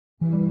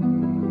You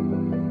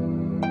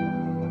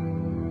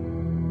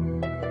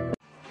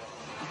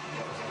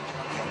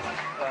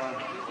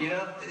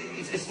know,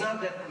 it's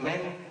not that men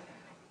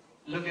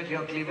look at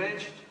your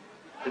cleavage,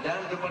 the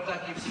damn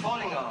dupatta keeps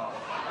falling off.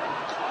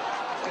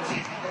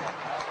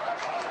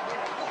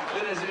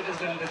 It is a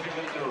little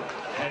difficult to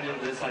handle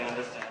this, I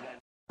understand.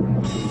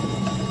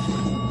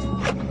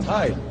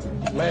 हाय,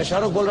 मैं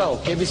शाहरुख बोल रहा हूँ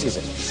KBC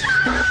से।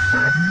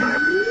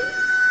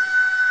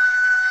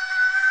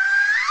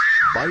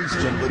 22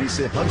 जनवरी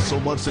से हर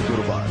सोमवार से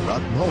गुरुवार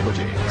रात 9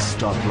 बजे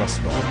स्टार प्लस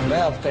पर।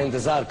 मैं आपका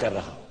इंतजार कर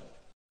रहा हूँ।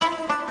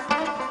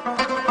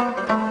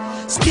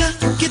 क्या,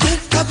 किधर,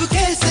 कब,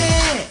 कैसे?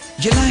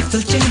 Your life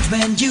will change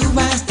when you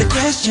ask the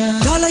question.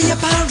 Dollar या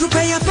pound,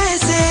 रुपए या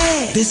पैसे?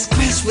 This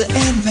quest will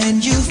end when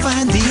you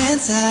find the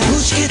answer.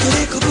 पूछ के तो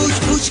देखो,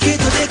 पूछ के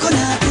तो देखो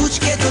ना, पूछ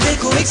के तो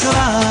देखो एक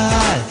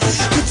सवाल.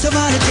 कुछ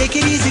सवाल take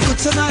it easy, कुछ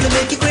सवाल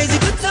make it crazy,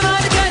 कुछ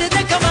सवाल कर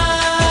दे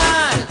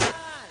कमाल.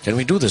 Can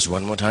we do this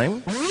one more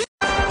time?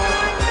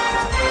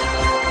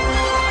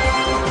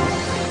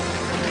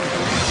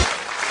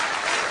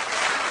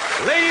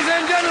 Ladies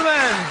and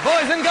gentlemen,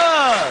 boys and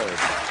girls,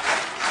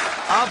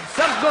 आप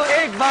सबको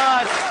एक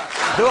बार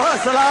दुआ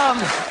सलाम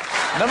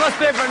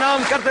नमस्ते प्रणाम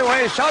करते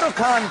हुए शाहरुख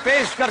खान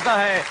पेश करता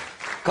है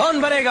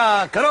कौन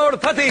बनेगा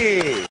करोड़पति।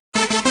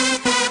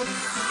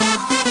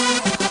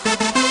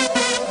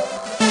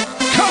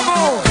 Come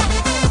on!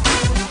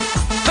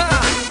 Ha!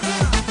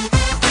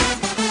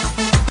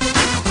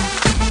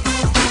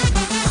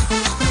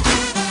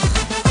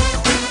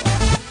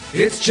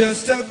 It's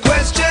just a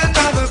question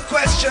of a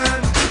question.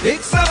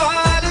 एक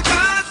सवाल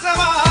का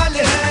सवाल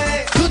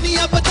है।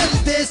 दुनिया बदल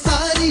दे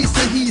सारी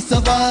सही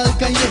सवाल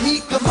का यही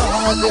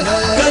कमाल है।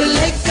 कर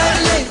ले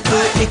तो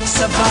एक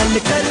सवाल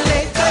कर ले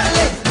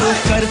तो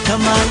कर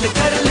धमाल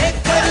कर ले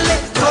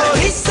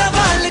कोई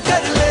सवाल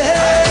कर ले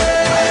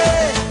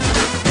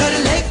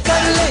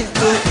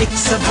तो एक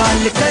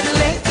सवाल कर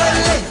ले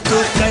तो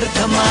कर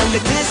धमाल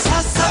कैसा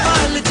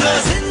सवाल जो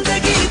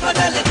जिंदगी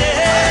बदल दे।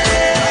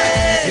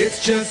 It's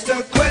just a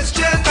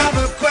question of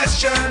a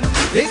question.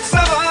 एक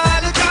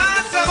सवाल का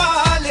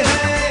सवाल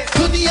है।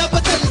 दुनिया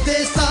बदल दे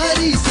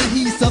सारी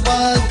सही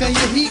सवाल का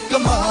यही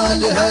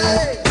कमाल है।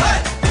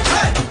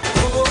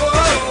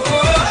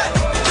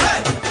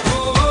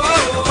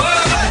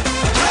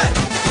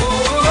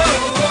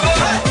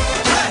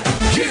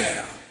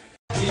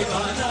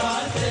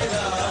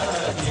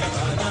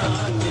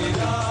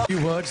 Few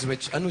words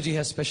which Anuji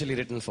has specially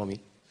written for me.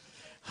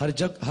 हर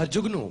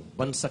जुगनू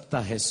बन सकता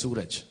है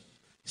सूरज,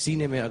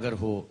 सीने में अगर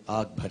हो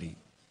आग भरी,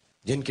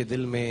 जिनके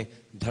दिल में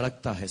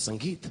धड़कता है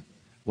संगीत,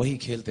 वही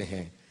खेलते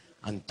हैं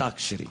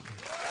अंताक्षरी।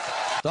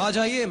 तो आ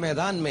जाइए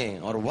मैदान में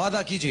और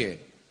वादा कीजिए,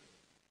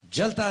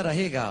 जलता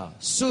रहेगा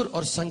सुर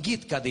और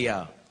संगीत का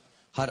दिया,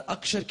 हर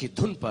अक्षर की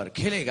धुन पर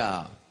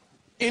खेलेगा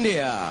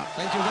India.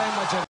 Thank you very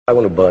much. I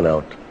want to burn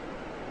out.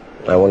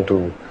 I want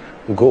to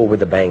go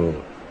with a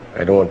bang.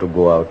 I don't want to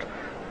go out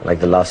like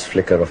the last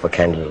flicker of a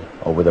candle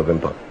or with a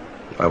whimper.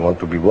 I want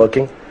to be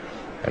working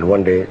and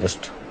one day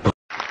just...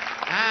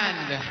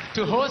 And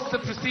to host the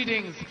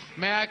proceedings,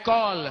 may I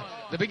call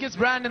the biggest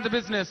brand in the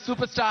business,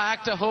 superstar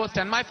actor, host,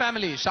 and my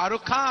family,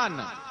 Shahrukh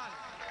Khan.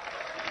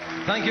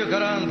 Thank you,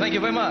 Karan. Thank you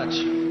very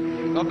much.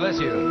 God bless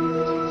you.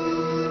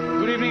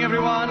 Good evening,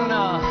 everyone.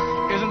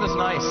 Isn't this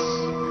nice?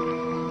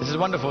 This is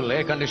wonderful.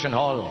 Air-conditioned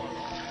hall.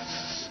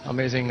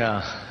 Amazing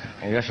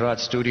Yash Raj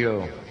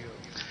studio.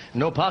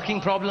 No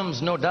parking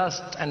problems, no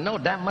dust, and no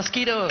damn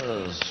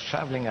mosquitoes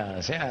traveling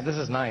us. Yeah, this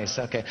is nice.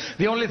 Okay.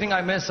 The only thing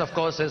I miss, of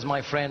course, is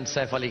my friend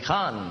Saif Ali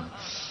Khan.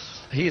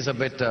 He's a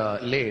bit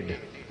laid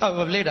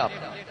up.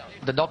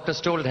 The doctors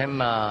told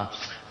him,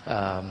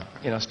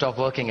 stop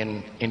working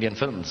in Indian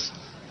films.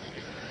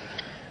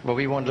 But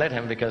we won't let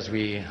him because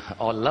we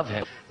all love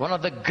him. One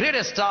of the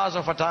greatest stars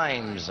of our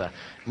times,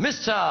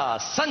 Mr.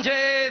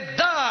 Sanjay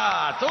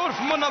Dutt, Urf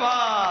Munna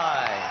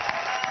Bhai.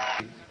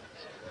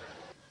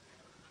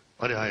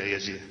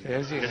 Yes,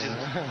 Yes.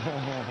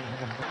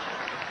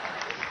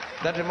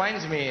 That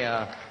reminds me,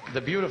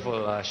 the beautiful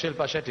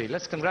Shilpa Shetty.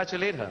 Let's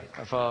congratulate her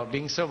for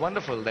being so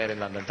wonderful there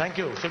in London. Thank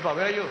you. Shilpa,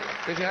 where are you?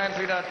 Raise your hand,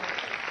 sweetheart.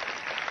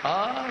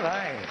 All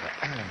right.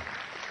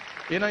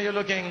 You know, you're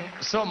looking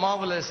so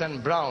marvelous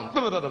and brown.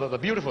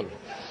 Beautiful.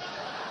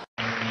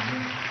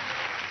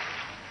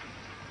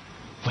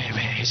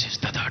 Where is his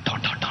dada?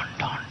 Don.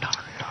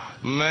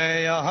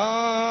 मैं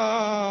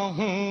यहाँ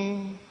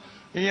हूँ,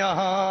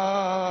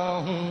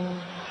 यहाँ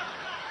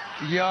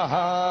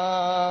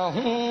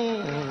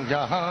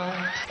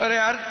अरे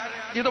यार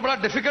ये तो बड़ा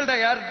difficult है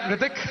यार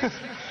ऋतिक,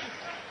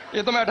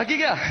 ये तो मैं अटक ही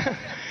गया।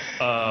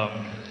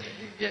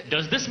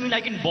 Does this mean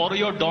I can borrow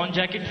your Dawn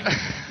jacket?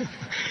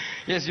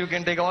 Yes, you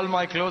can take all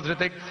my clothes,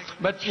 Hrithik.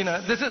 But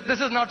this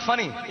is not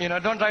funny.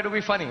 Don't try to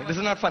be funny. This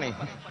is not funny.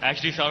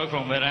 Actually, Shahrukh,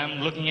 from where I'm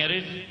looking at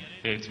it,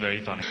 it's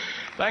very funny.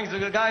 Thanks,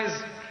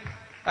 guys.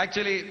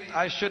 Actually,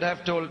 I should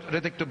have told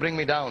Hrithik to bring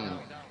me down.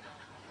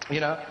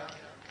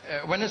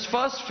 When his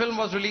first film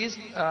was released,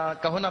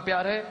 Kaho Na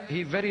Pyar Hai,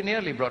 he very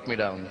nearly brought me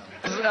down.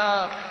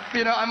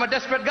 I'm a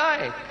desperate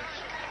guy.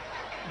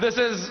 This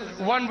is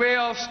one way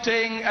of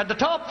staying at the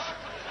top.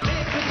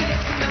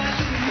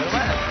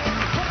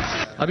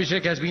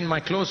 Abhishek has been my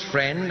close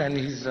friend and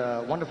he's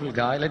a wonderful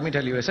guy. Let me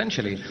tell you,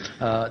 essentially,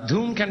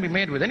 Dhoom can be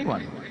made with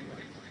anyone,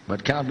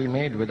 but cannot be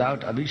made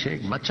without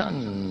Abhishek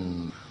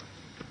Bachchan.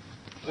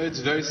 It's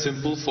very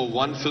simple. For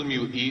one film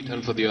you eat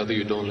and for the other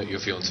you don't let your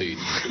fiancé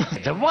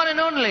eat. The one and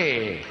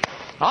only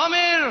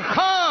Aamir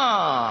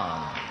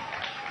Khan.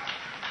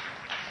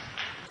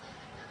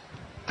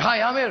 Hi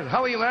Aamir,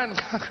 how are you, man?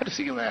 Good to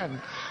see you, man.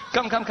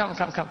 Come.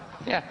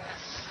 Yeah.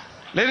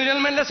 Ladies and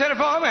gentlemen, let's hear it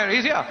for Aamir.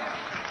 He's here.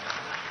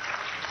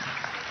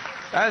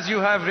 As you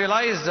have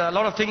realized, a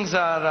lot of things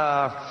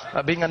are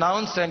being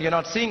announced and you're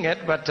not seeing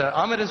it, but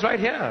Aamir is right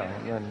here.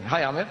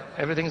 Hi Aamir,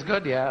 everything's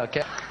good? Yeah,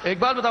 okay. एक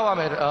बात बताओ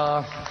आमिर,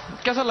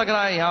 कैसा लग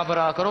रहा है यहाँ पर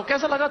आकर और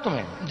कैसा लगा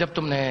तुम्हें जब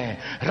तुमने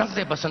रंग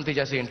दे बसंती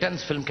जैसी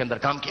इंटेंस फिल्म के अंदर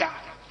काम किया?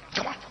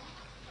 Come on.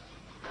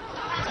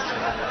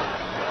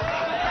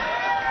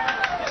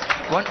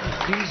 What?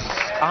 Please,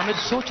 Aamir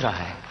सोच रहा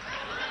है.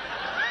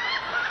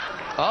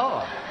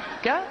 Oh,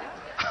 क्या?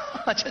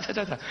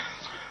 अच्छा.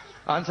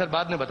 Answer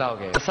बाद में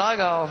बताओगे. The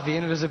saga of the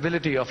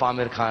invisibility of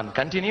Aamir Khan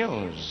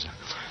continues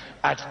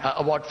at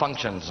award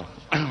functions.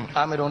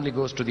 Aamir only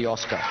goes to the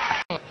Oscar.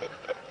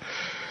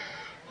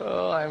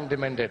 Oh, I'm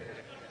demented.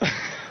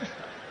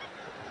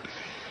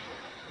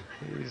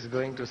 He's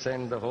going to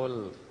send the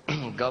whole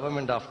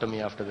government after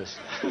me after this.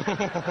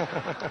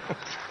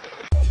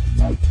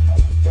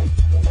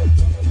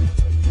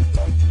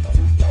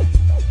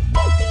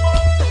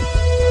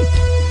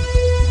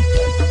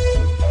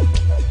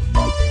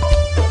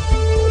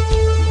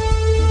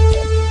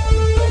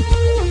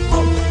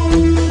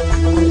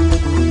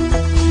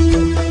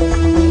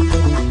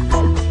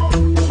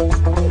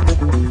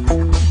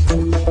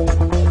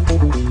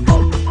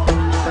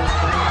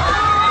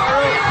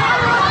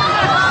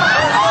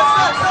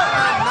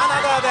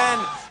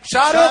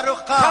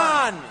 Shahrukh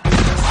Khan.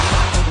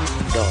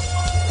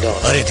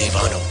 अरे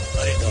दीवानो,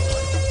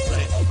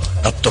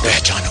 अब तो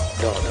पहचानो,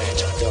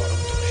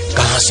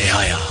 कहां से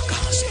आया,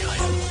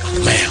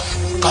 मैं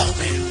हूं, कौन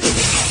मैं?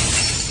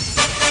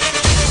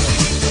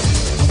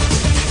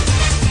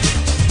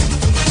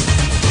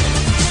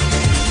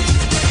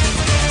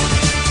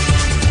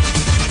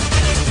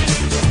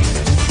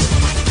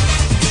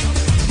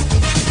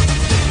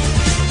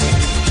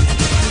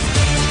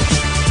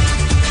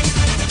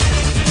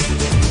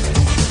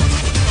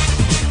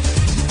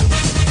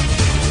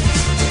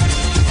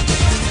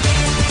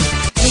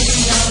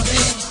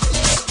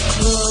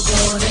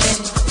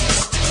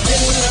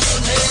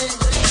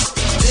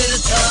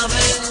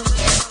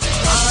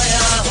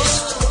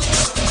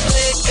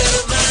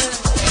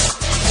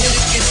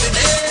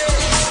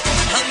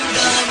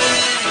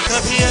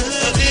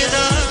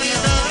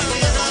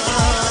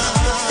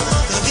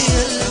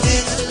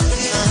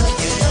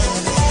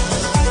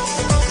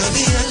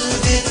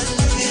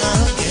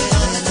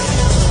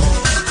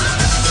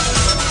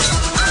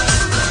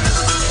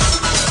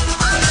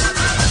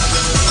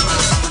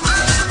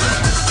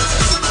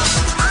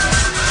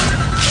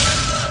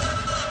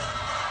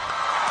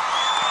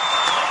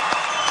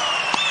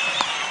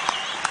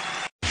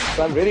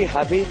 So I'm really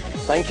happy.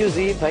 Thank you,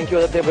 Z. Thank you,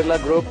 Aditya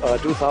Birla Group,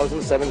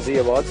 2007 Z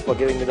Awards for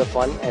giving me the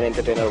fun and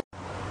entertainer.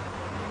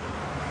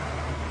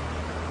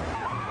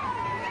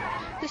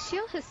 The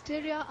sheer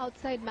hysteria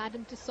outside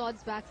Madame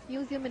Tussauds Wax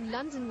Museum in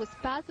London was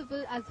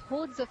palpable as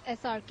hordes of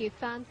SRK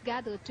fans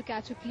gathered to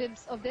catch a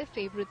glimpse of their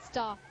favourite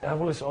star. I've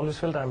always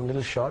felt I'm a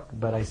little short,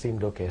 but I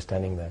seemed okay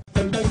standing there.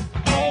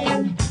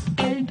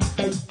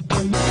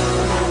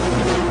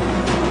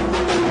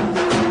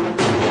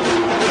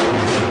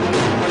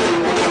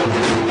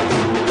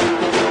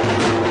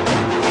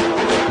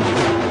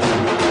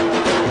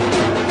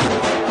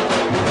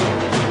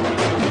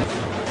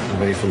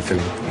 Very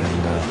fulfilling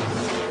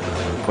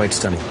and quite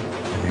stunning.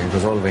 It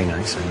was all very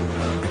nice,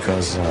 and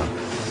because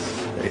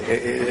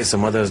it's a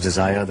mother's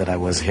desire that I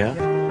was here.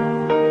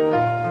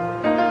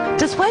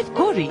 Does wife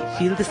Gauri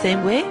feel the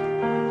same way?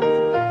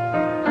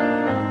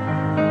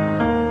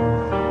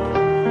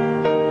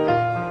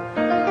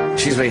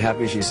 She's very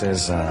happy. She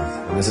says,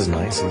 this is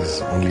nice.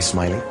 He's only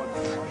smiling.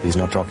 He's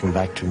not talking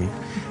back to me.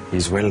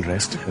 He's well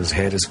dressed. His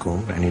hair is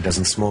combed and he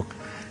doesn't smoke.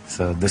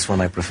 So this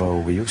one I prefer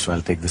over you, so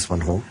I'll take this one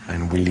home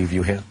and we'll leave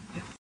you here.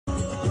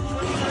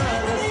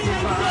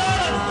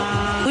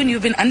 When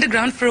you've been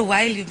underground for a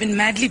while, you've been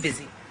madly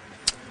busy.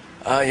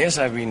 Yes,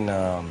 I've been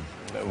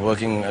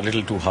working a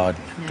little too hard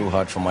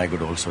for my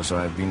good also. So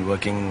I've been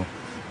working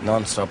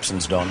non-stop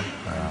since dawn.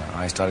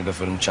 I started a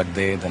film Chak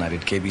De, then I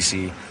did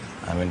KBC.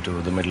 I went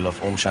to the middle of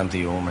Om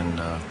Shanti Om, and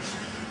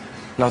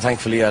now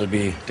thankfully I'll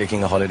be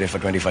taking a holiday for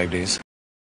 25 days.